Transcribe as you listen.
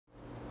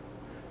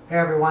Hey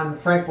everyone,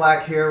 Frank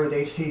Black here with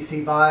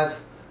HTC Vive.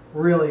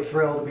 Really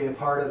thrilled to be a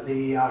part of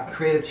the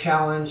Creative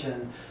Challenge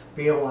and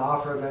be able to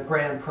offer the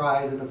grand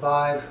prize of the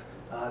Vive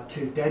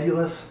to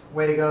Dedulus.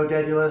 Way to go,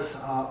 Dedulus.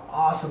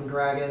 Awesome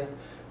dragon.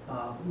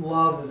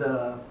 Love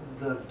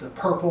the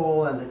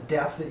purple and the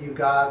depth that you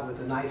got with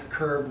the nice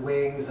curved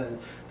wings, and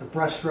the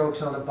brush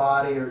strokes on the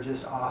body are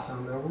just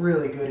awesome. A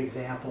really good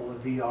example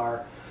of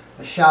VR.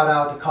 A shout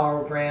out to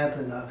Carl Grant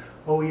and the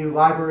OU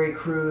library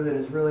crew that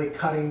is really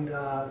cutting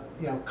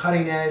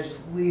edge,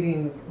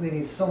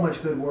 leading so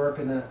much good work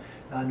in the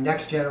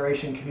next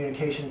generation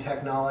communication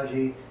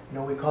technology.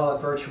 We call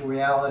it virtual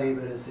reality,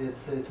 but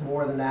it's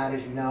more than that,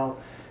 as you know.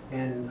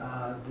 And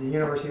the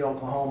University of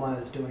Oklahoma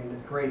is doing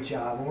a great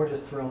job, and we're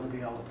just thrilled to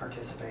be able to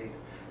participate.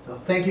 So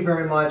thank you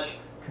very much.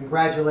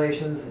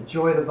 Congratulations.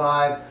 Enjoy the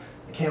Vive.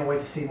 I can't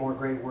wait to see more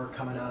great work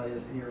coming out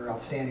of your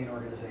outstanding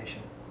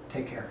organization.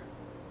 Take care.